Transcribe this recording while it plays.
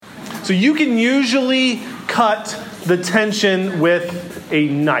So you can usually cut the tension with a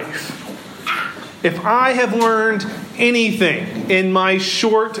knife. If I have learned anything in my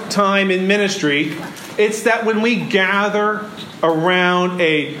short time in ministry, it's that when we gather around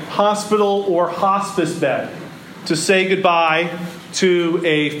a hospital or hospice bed to say goodbye to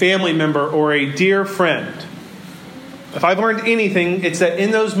a family member or a dear friend, if I've learned anything, it's that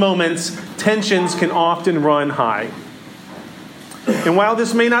in those moments, tensions can often run high. And while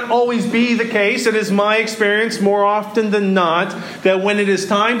this may not always be the case, it is my experience more often than not that when it is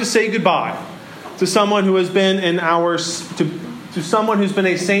time to say goodbye to someone who has been to someone who's been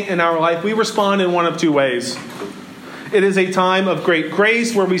a saint in our life, we respond in one of two ways. It is a time of great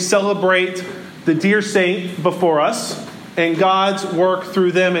grace where we celebrate the dear saint before us and God's work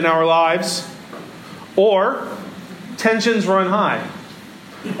through them in our lives. Or tensions run high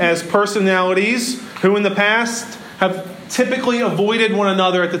as personalities who in the past have typically avoided one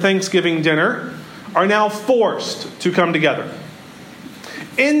another at the Thanksgiving dinner are now forced to come together.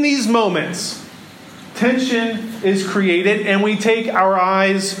 In these moments, tension is created and we take our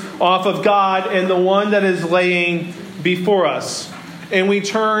eyes off of God and the one that is laying before us. And we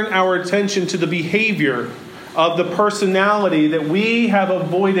turn our attention to the behavior of the personality that we have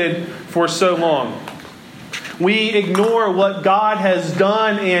avoided for so long. We ignore what God has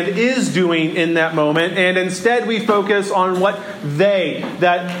done and is doing in that moment, and instead we focus on what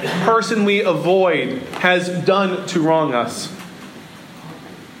that person we avoid, has done to wrong us.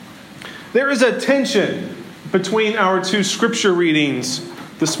 There is a tension between our two scripture readings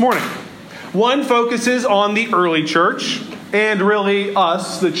this morning. One focuses on the early church, and really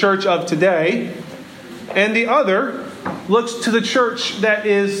us, the church of today, and the other looks to the church that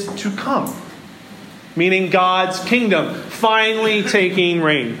is to come. Meaning God's kingdom finally taking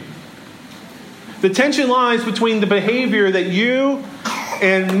reign. The tension lies between the behavior that you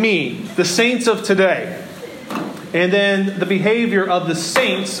and me, the saints of today, and then the behavior of the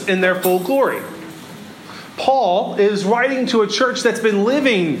saints in their full glory. Paul is writing to a church that's been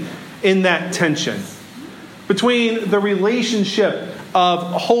living in that tension between the relationship of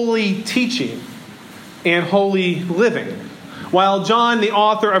holy teaching and holy living. While John, the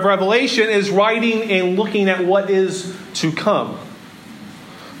author of Revelation, is writing and looking at what is to come.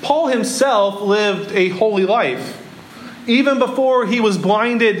 Paul himself lived a holy life. Even before he was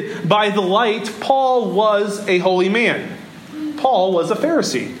blinded by the light, Paul was a holy man. Paul was a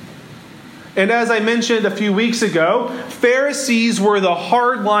Pharisee. And as I mentioned a few weeks ago, Pharisees were the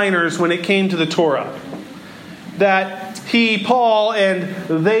hardliners when it came to the Torah. That Paul,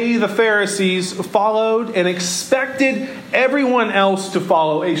 and they, the Pharisees, followed and expected everyone else to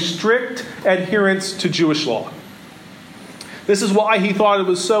follow a strict adherence to Jewish law. This is why he thought it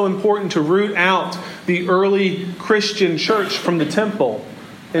was so important to root out the early Christian church from the temple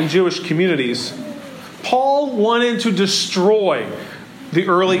and Jewish communities. Paul wanted to destroy the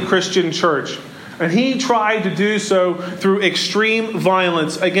early Christian church, and he tried to do so through extreme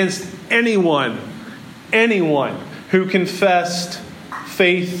violence against anyone who confessed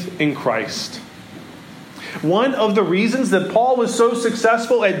faith in Christ. One of the reasons that Paul was so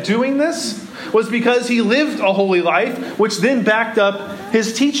successful at doing this was because he lived a holy life, which then backed up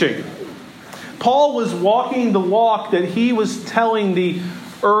his teaching. Paul was walking the walk that he was telling the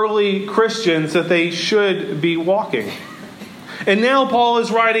early Christians that they should be walking. And now Paul is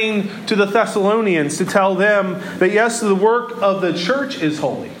writing to the Thessalonians to tell them that yes, the work of the church is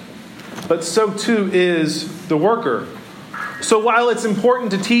holy, but so too is the worker. So while it's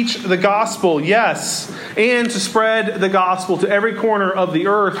important to teach the gospel, yes, and to spread the gospel to every corner of the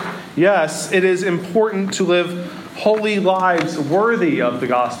earth, yes, it is important to live holy lives worthy of the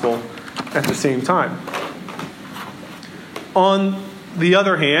gospel at the same time. On the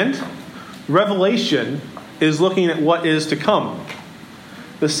other hand, Revelation is looking at what is to come.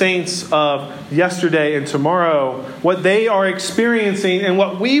 The saints of yesterday and tomorrow, what they are experiencing and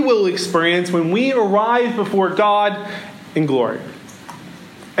what we will experience when we arrive before God in glory.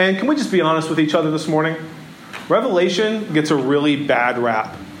 And can we just be honest with each other this morning? Revelation gets a really bad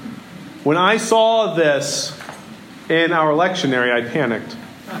rap. When I saw this in our lectionary, I panicked.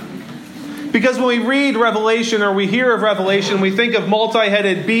 Because when we read Revelation or we hear of Revelation, we think of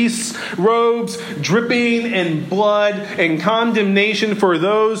multi-headed beasts, robes dripping in blood, and condemnation for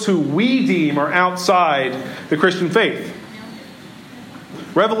those who we deem are outside the Christian faith.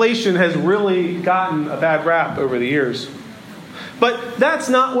 Revelation has really gotten a bad rap over the years. But that's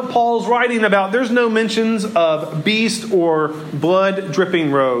not what Paul's writing about. There's no mentions of beast or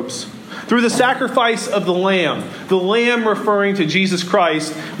blood-dripping robes. Through the sacrifice of the Lamb referring to Jesus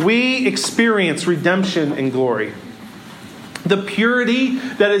Christ, we experience redemption and glory. The purity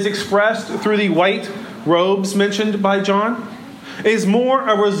that is expressed through the white robes mentioned by John is more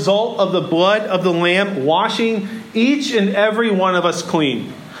a result of the blood of the Lamb washing each and every one of us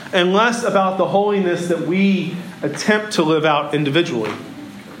clean, and less about the holiness that we attempt to live out individually.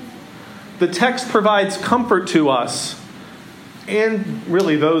 The text provides comfort to us, and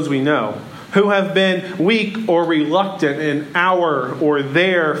really those we know, who have been weak or reluctant in our or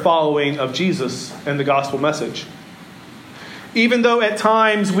their following of Jesus and the gospel message. Even though at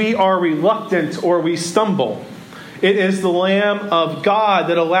times we are reluctant or we stumble, it is the Lamb of God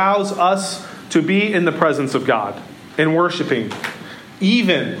that allows us to be in the presence of God and worshiping,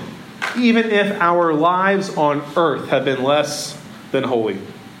 even if our lives on earth have been less than holy.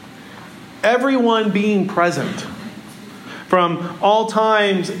 Everyone being present from all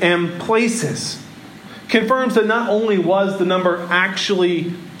times and places confirms that not only was the number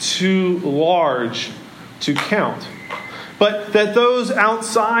actually too large to count, but that those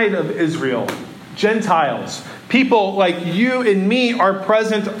outside of Israel, Gentiles, people like you and me, are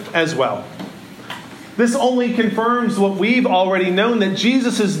present as well. This only confirms what we've already known, that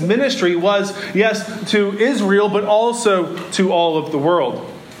Jesus' ministry was, yes, to Israel, but also to all of the world.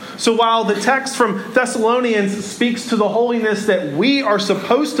 So while the text from Thessalonians speaks to the holiness that we are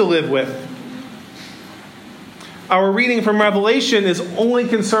supposed to live with, our reading from Revelation is only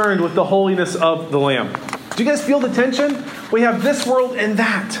concerned with the holiness of the Lamb. Do you guys feel the tension? We have this world and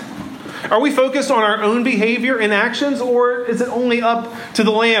that. Are we focused on our own behavior and actions, or is it only up to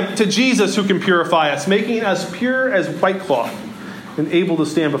the Lamb, to Jesus, who can purify us, making us pure as white cloth and able to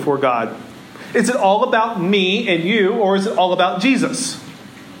stand before God? Is it all about me and you, or is it all about Jesus?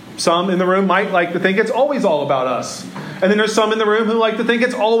 Some in the room might like to think it's always all about us. And then there's some in the room who like to think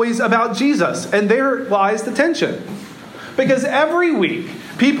it's always about Jesus. And there lies the tension. Because every week,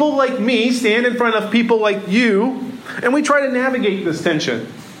 people like me stand in front of people like you, and we try to navigate this tension.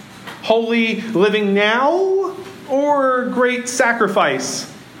 Holy living now, or great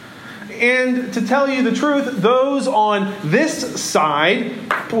sacrifice? And to tell you the truth, those on this side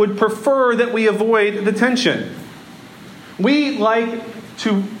would prefer that we avoid the tension. We like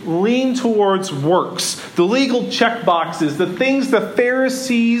to lean towards works, the legal check boxes, the things the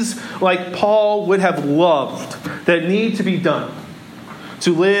Pharisees like Paul would have loved that need to be done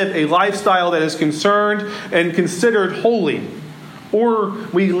to live a lifestyle that is concerned and considered holy. Or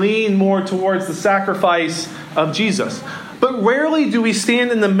we lean more towards the sacrifice of Jesus. But rarely do we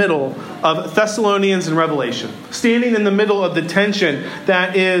stand in the middle of Thessalonians and Revelation, standing in the middle of the tension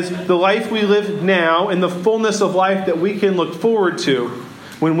that is the life we live now and the fullness of life that we can look forward to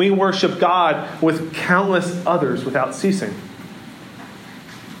when we worship God with countless others without ceasing.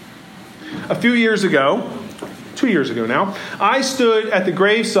 A few years ago, 2 years ago now, I stood at the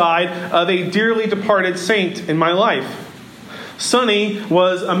graveside of a dearly departed saint in my life. Sonny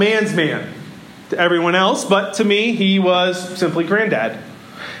was a man's man to everyone else, but to me, he was simply granddad.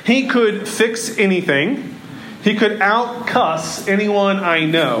 He could fix anything. He could out-cuss anyone I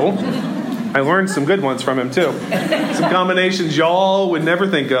know. I learned some good ones from him, too. Some combinations y'all would never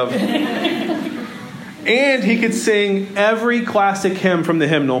think of. And he could sing every classic hymn from the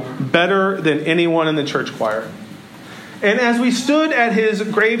hymnal better than anyone in the church choir. And as we stood at his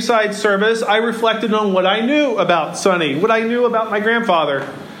graveside service, I reflected on what I knew about Sonny, what I knew about my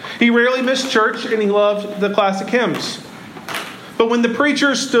grandfather. He rarely missed church, and he loved the classic hymns. But when the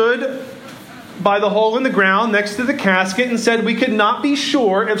preacher stood by the hole in the ground next to the casket and said we could not be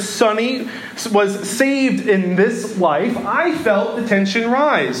sure if Sonny was saved in this life, I felt the tension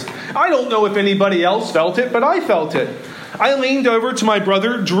rise. I don't know if anybody else felt it, but I felt it. I leaned over to my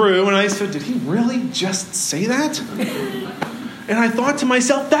brother Drew and I said, "Did he really just say that?" And I thought to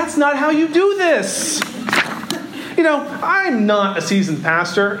myself, that's not how you do this. You know, I'm not a seasoned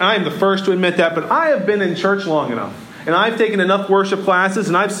pastor. I'm the first to admit that, but I have been in church long enough. And I've taken enough worship classes,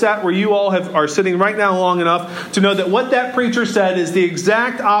 and I've sat where you all are sitting right now long enough to know that what that preacher said is the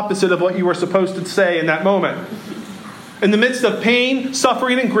exact opposite of what you were supposed to say in that moment. In the midst of pain,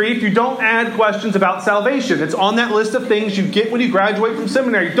 suffering, and grief, you don't add questions about salvation. It's on that list of things you get when you graduate from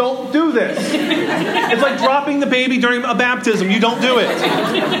seminary. Don't do this. It's like dropping the baby during a baptism. You don't do it.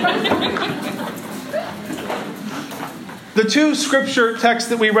 The two scripture texts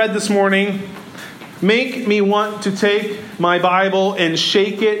that we read this morning make me want to take my Bible and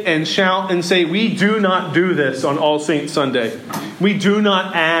shake it and shout and say, we do not do this on All Saints Sunday. We do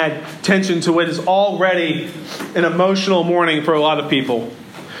not add tension to what is already an emotional morning for a lot of people.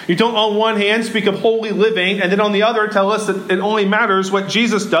 You don't on one hand speak of holy living and then on the other tell us that it only matters what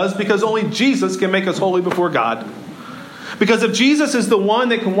Jesus does because only Jesus can make us holy before God. Because if Jesus is the one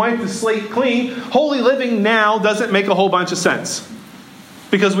that can wipe the slate clean, holy living now doesn't make a whole bunch of sense.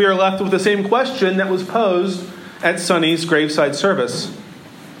 Because we are left with the same question that was posed at Sonny's graveside service.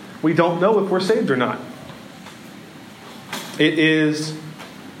 We don't know if we're saved or not. It is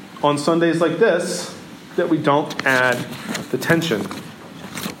on Sundays like this that we don't add the tension.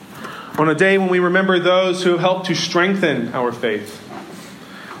 On a day when we remember those who helped to strengthen our faith.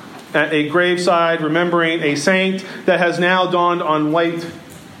 At a graveside, remembering a saint that has now donned on white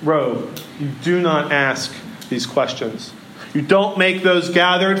robe, you do not ask these questions. You don't make those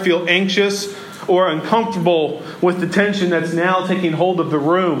gathered feel anxious or uncomfortable with the tension that's now taking hold of the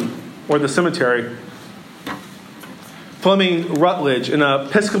room or the cemetery. Fleming Rutledge, an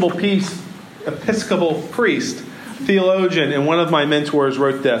Episcopal priest, theologian, and one of my mentors,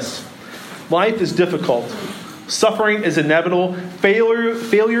 wrote this: life is difficult. Suffering is inevitable.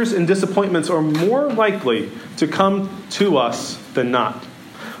 Failures and disappointments are more likely to come to us than not.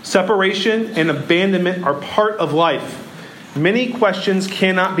 Separation and abandonment are part of life. Many questions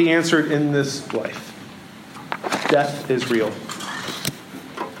cannot be answered in this life. Death is real.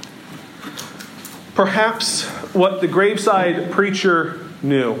 Perhaps what the graveside preacher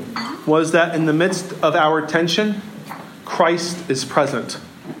knew was that in the midst of our tension, Christ is present.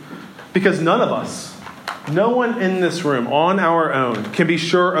 Because none of us, no one in this room on our own can be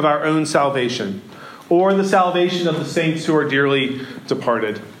sure of our own salvation or the salvation of the saints who are dearly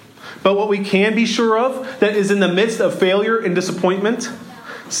departed. But what we can be sure of, that is in the midst of failure and disappointment,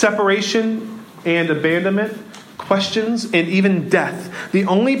 separation and abandonment, questions and even death, the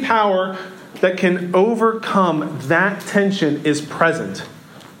only power that can overcome that tension is present.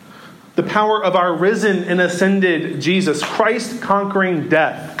 The power of our risen and ascended Jesus, Christ conquering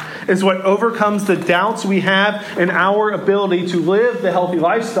death, is what overcomes the doubts we have in our ability to live the healthy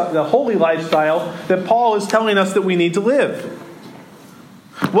lifestyle, the holy lifestyle that Paul is telling us that we need to live.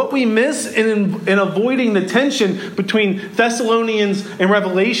 What we miss in avoiding the tension between Thessalonians and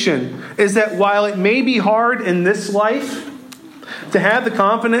Revelation is that while it may be hard in this life to have the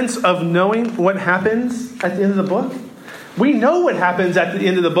confidence of knowing what happens at the end of the book, we know what happens at the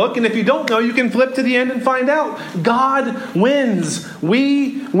end of the book, and if you don't know, you can flip to the end and find out. God wins.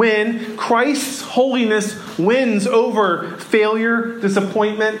 We win. Christ's holiness wins over failure,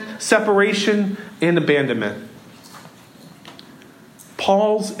 disappointment, separation, and abandonment.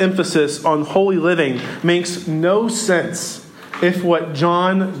 Paul's emphasis on holy living makes no sense if what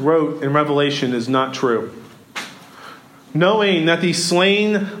John wrote in Revelation is not true. Knowing that the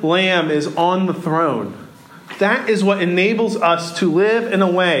slain Lamb is on the throne, that is what enables us to live in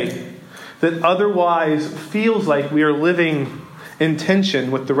a way that otherwise feels like we are living in tension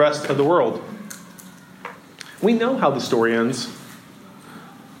with the rest of the world. We know how the story ends.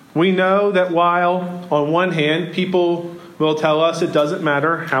 We know that while, on one hand, people will tell us it doesn't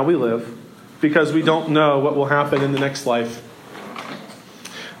matter how we live because we don't know what will happen in the next life.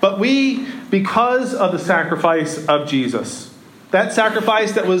 But we, because of the sacrifice of Jesus, that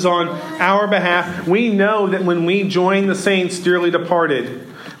sacrifice that was on our behalf, we know that when we join the saints dearly departed,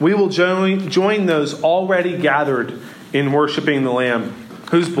 we will join those already gathered in worshiping the Lamb,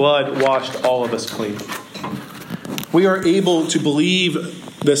 whose blood washed all of us clean. We are able to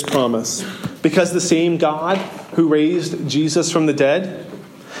believe this promise because the same God who raised Jesus from the dead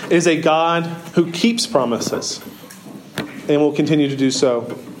is a God who keeps promises and will continue to do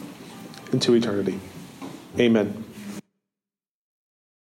so into eternity. Amen.